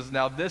idea. He says,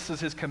 now this is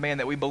his command,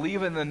 that we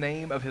believe in the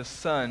name of his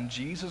Son,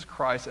 Jesus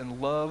Christ,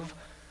 and love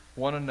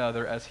one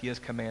another as he has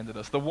commanded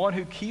us. The one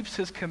who keeps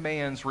his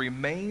commands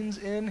remains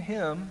in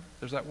him.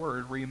 There's that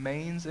word,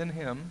 remains in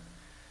him,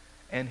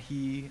 and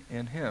he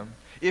in him.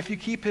 If you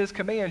keep his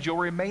commands, you'll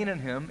remain in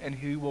him, and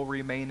he will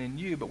remain in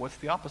you. But what's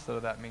the opposite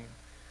of that mean?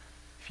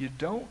 If you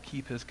don't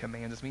keep his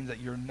commands, it means that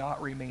you're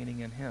not remaining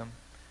in him.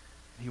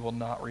 He will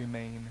not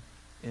remain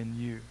in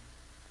you.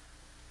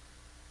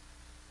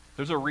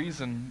 There's a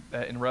reason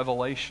that in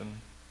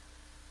Revelation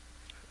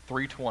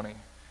 3:20,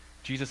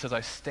 Jesus says,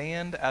 I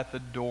stand at the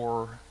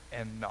door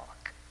and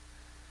knock.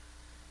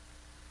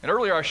 And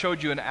earlier I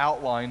showed you an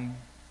outline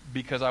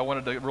because I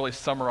wanted to really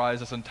summarize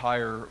this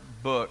entire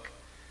book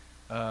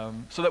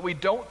so that we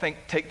don't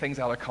take things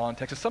out of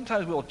context. And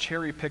sometimes we'll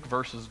cherry pick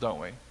verses, don't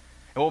we?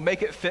 And we'll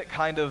make it fit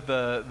kind of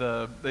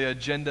the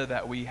agenda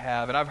that we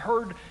have. And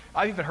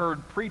I've even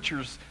heard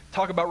preachers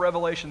talk about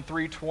Revelation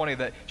 3:20,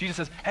 that Jesus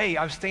says, hey,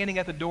 I'm standing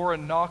at the door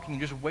and knocking,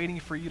 just waiting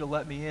for you to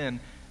let me in,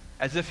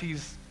 as if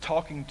he's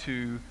talking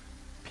to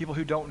people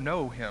who don't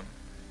know him,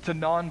 to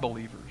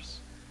non-believers.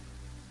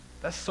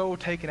 that's so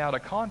taken out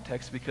of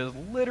context because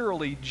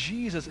literally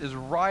Jesus is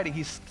writing,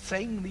 he's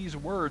saying these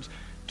words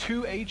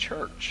to a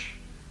church,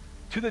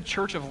 to the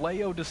church of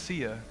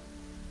Laodicea.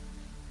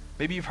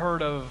 Maybe you've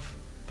heard of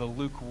the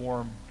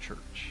lukewarm church.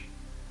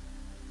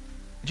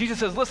 Jesus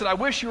says, listen, I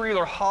wish you were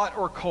either hot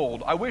or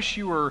cold. I wish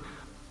you were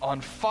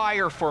on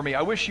fire for me.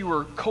 I wish you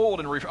were cold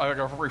and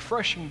a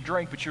refreshing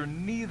drink, but you're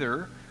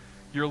neither.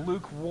 You're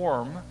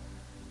lukewarm,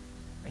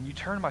 and you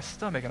turn my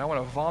stomach, and I want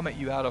to vomit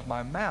you out of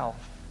my mouth.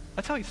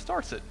 That's how he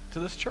starts it to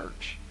this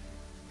church.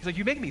 He's like,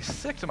 you make me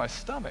sick to my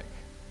stomach.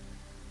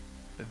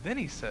 But then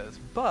he says,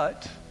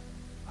 but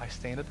I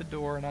stand at the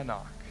door and I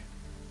knock.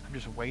 I'm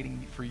just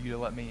waiting for you to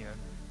let me in.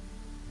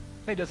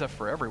 And he does that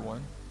for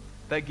everyone.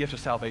 That gift of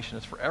salvation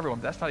is for everyone.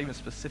 But that's not even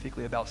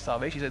specifically about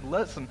salvation. He said,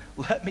 listen,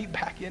 let me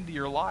back into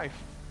your life.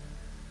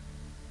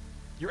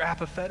 You're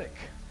apathetic.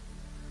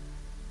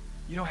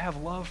 You don't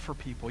have love for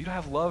people. You don't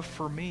have love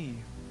for me.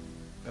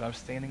 But I'm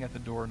standing at the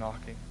door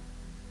knocking.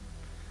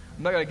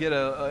 I'm not going to get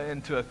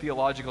into a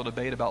theological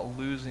debate about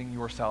losing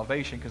your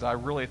salvation because I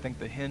really think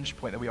the hinge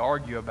point that we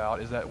argue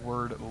about is that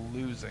word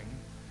losing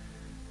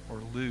or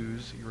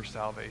lose your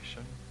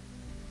salvation.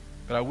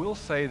 But I will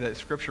say that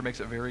Scripture makes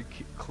it very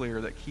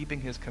clear that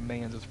keeping his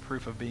commands is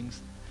proof of being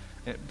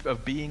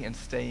and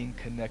staying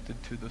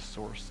connected to the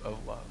source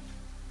of love.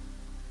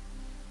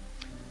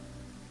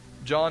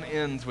 John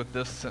ends with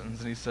this sentence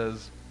and he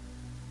says,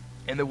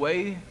 and the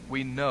way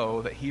we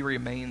know that he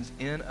remains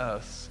in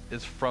us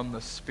is from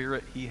the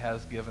Spirit he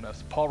has given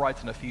us. Paul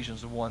writes in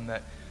Ephesians 1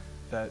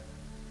 that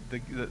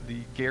the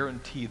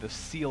guarantee, the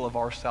seal of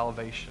our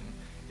salvation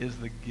is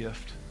the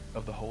gift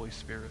of the Holy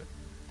Spirit.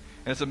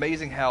 And it's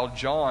amazing how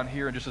John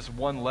here in just this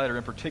one letter,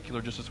 in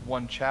particular just this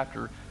one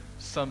chapter,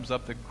 sums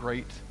up the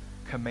great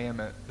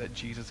commandment that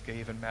Jesus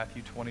gave in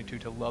Matthew 22,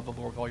 to love the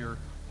Lord with all your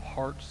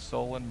heart,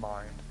 soul, and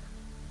mind,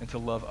 and to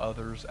love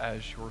others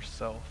as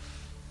yourself.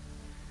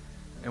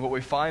 And what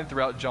we find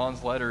throughout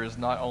John's letter is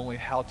not only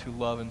how to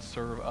love and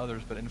serve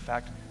others, but in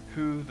fact,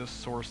 who the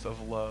source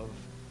of love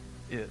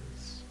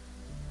is.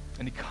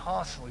 And he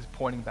constantly is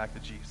pointing back to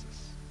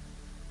Jesus.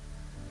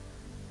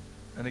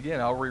 And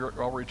again, I'll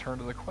return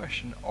to the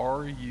question,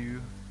 are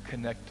you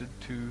connected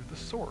to the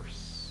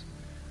source?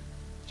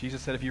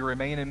 Jesus said, if you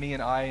remain in me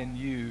and I in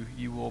you,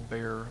 you will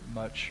bear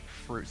much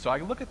fruit. So I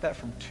look at that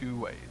from two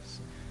ways.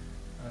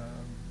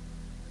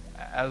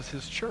 As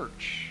his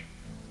church,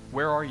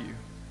 where are you?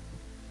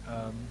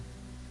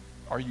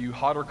 Are you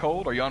hot or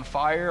cold? Are you on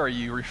fire? Are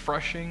you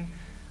refreshing?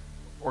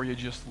 Or are you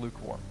just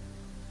lukewarm?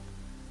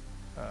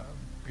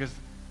 Because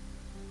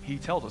he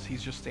tells us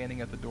he's just standing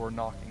at the door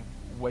knocking,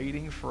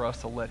 waiting for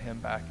us to let him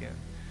back in.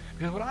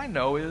 Because what I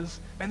know is,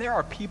 man, there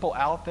are people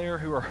out there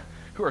who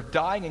are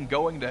dying and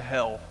going to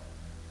hell.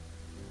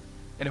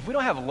 And if we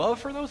don't have love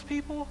for those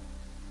people,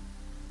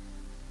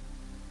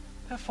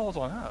 that falls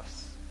on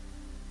us.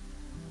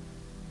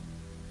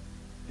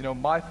 You know,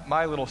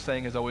 my little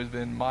saying has always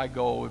been, my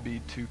goal would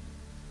be to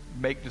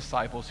make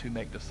disciples who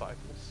make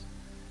disciples.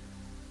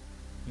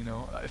 You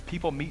know, if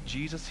people meet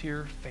Jesus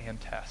here,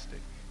 fantastic.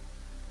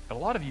 But a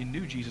lot of you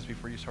knew Jesus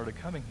before you started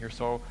coming here,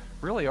 so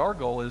really our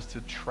goal is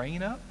to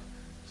train up,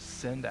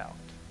 send out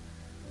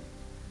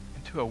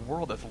into a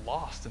world that's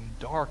lost and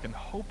dark and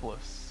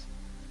hopeless.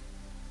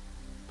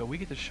 But we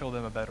get to show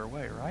them a better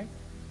way, right?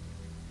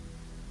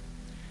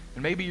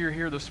 And maybe you're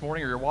here this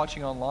morning or you're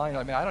watching online.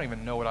 I mean, I don't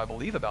even know what I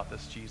believe about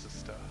this Jesus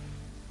stuff.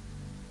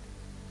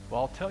 Well,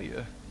 I'll tell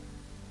you,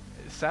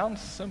 it sounds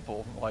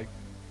simple, like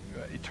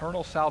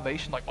eternal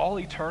salvation, like all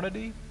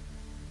eternity,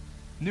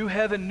 new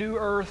heaven, new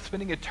earth,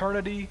 spending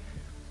eternity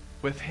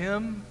with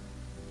him.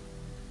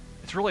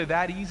 It's really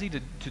that easy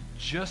to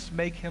just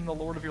make him the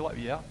Lord of your life.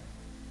 Yeah,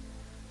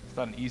 it's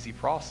not an easy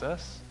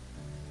process.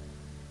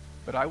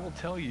 But I will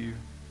tell you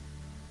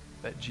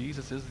that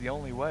Jesus is the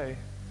only way.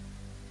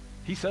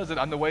 He says that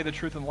I'm the way, the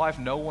truth, and life.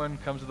 No one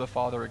comes to the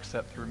Father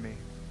except through me.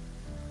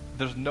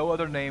 There's no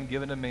other name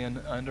given to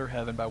men under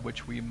heaven by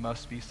which we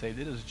must be saved.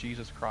 It is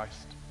Jesus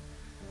Christ.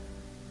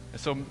 And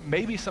so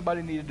maybe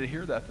somebody needed to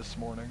hear that this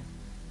morning.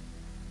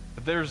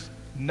 But there's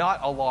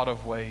not a lot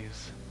of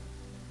ways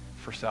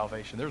for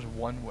salvation. There's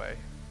one way,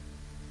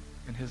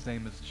 and his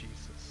name is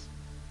Jesus.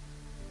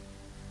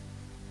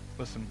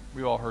 Listen,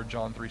 we all heard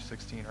John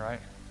 3:16, right?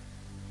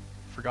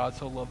 For God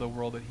so loved the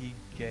world that he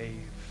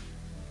gave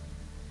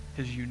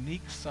his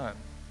unique son,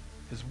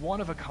 his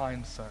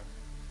one-of-a-kind son,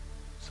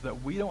 so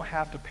that we don't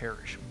have to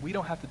perish. We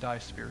don't have to die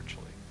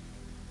spiritually.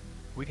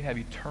 We can have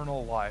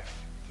eternal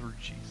life through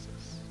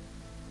Jesus.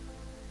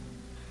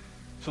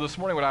 So this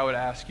morning what I would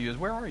ask you is,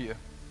 where are you?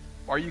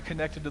 Are you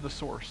connected to the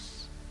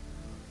source?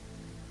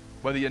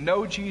 Whether you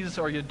know Jesus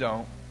or you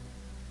don't,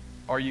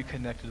 are you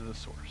connected to the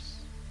source?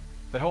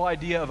 That whole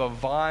idea of a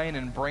vine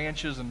and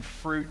branches and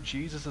fruit,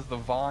 Jesus is the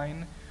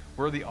vine,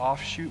 we're the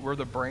offshoot, we're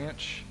the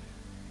branch.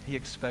 He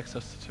expects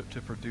us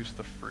to produce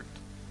the fruit.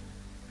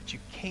 But you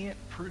can't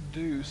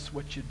produce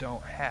what you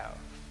don't have.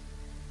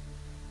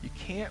 You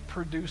can't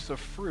produce a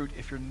fruit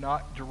if you're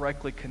not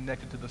directly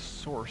connected to the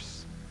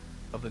source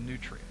of the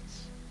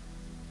nutrients.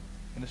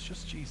 And it's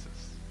just Jesus.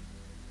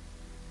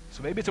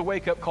 So maybe it's a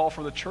wake-up call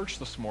for the church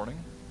this morning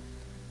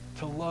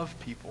to love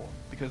people,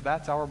 because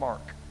that's our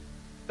mark.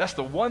 That's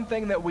the one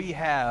thing that we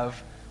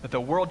have that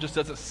the world just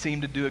doesn't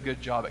seem to do a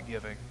good job at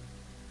giving.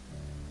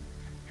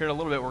 Here in a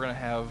little bit, we're going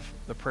to have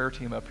the prayer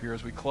team up here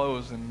as we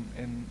close,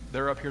 and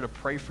they're up here to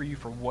pray for you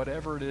for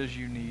whatever it is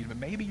you need. But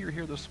maybe you're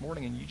here this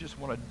morning and you just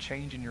want a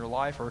change in your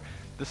life, or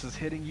this is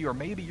hitting you, or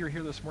maybe you're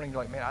here this morning and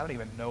you're like, man, I don't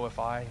even know if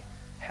I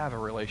have a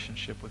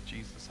relationship with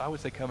Jesus. I would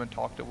say come and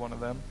talk to one of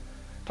them.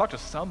 Talk to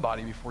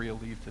somebody before you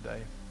leave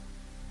today.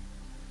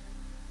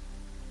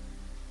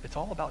 It's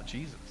all about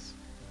Jesus.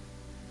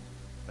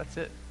 That's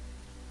it.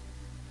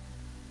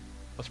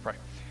 Let's pray.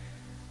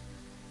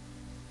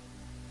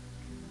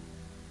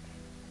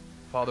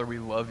 Father, we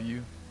love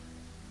you.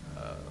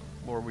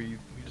 Lord, we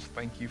just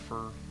thank you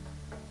for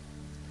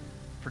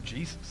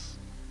Jesus.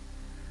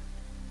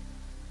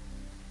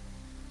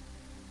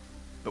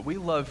 But we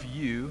love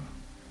you,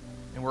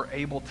 and we're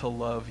able to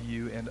love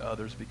you and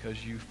others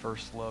because you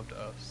first loved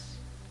us.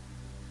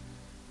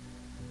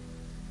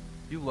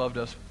 You loved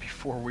us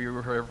before we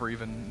were ever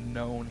even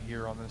known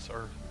here on this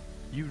earth.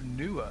 You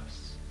knew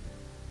us,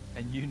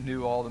 and you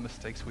knew all the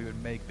mistakes we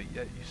would make, but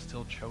yet you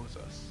still chose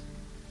us.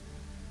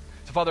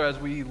 So, Father, as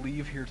we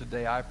leave here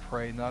today, I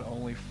pray not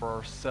only for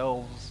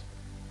ourselves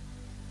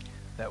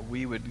that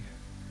we would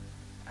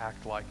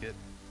act like it.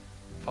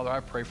 Father, I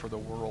pray for the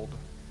world.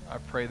 I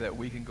pray that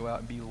we can go out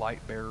and be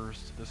light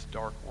bearers to this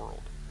dark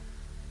world.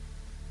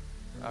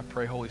 I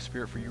pray, Holy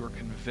Spirit, for your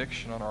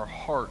conviction on our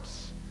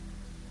hearts,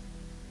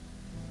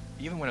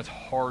 even when it's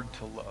hard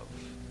to love,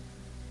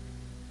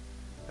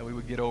 that we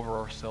would get over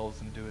ourselves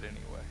and do it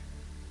anyway.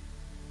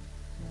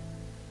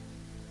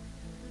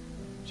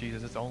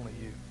 Jesus, it's only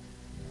you.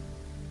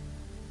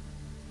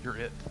 You're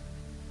it.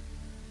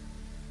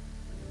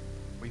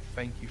 We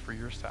thank you for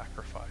your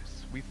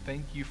sacrifice. We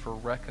thank you for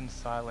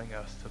reconciling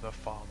us to the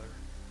Father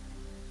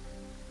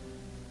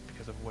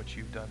because of what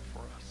you've done for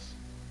us.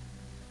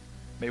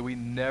 May we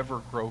never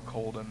grow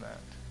cold in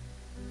that.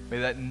 May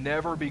that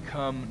never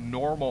become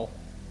normal.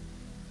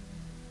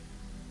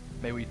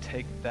 May we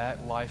take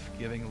that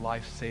life-giving,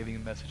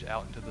 life-saving message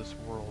out into this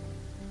world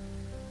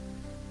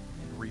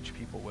and reach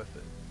people with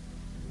it.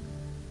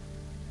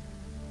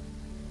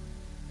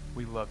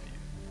 We love you.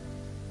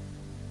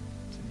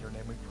 It's in your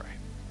name we pray.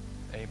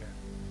 Amen.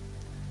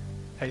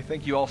 Hey,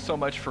 thank you all so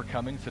much for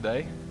coming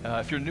today.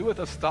 If you're new with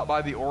us, stop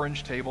by the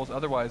orange tables.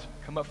 Otherwise,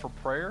 come up for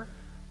prayer,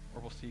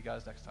 or we'll see you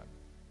guys next time.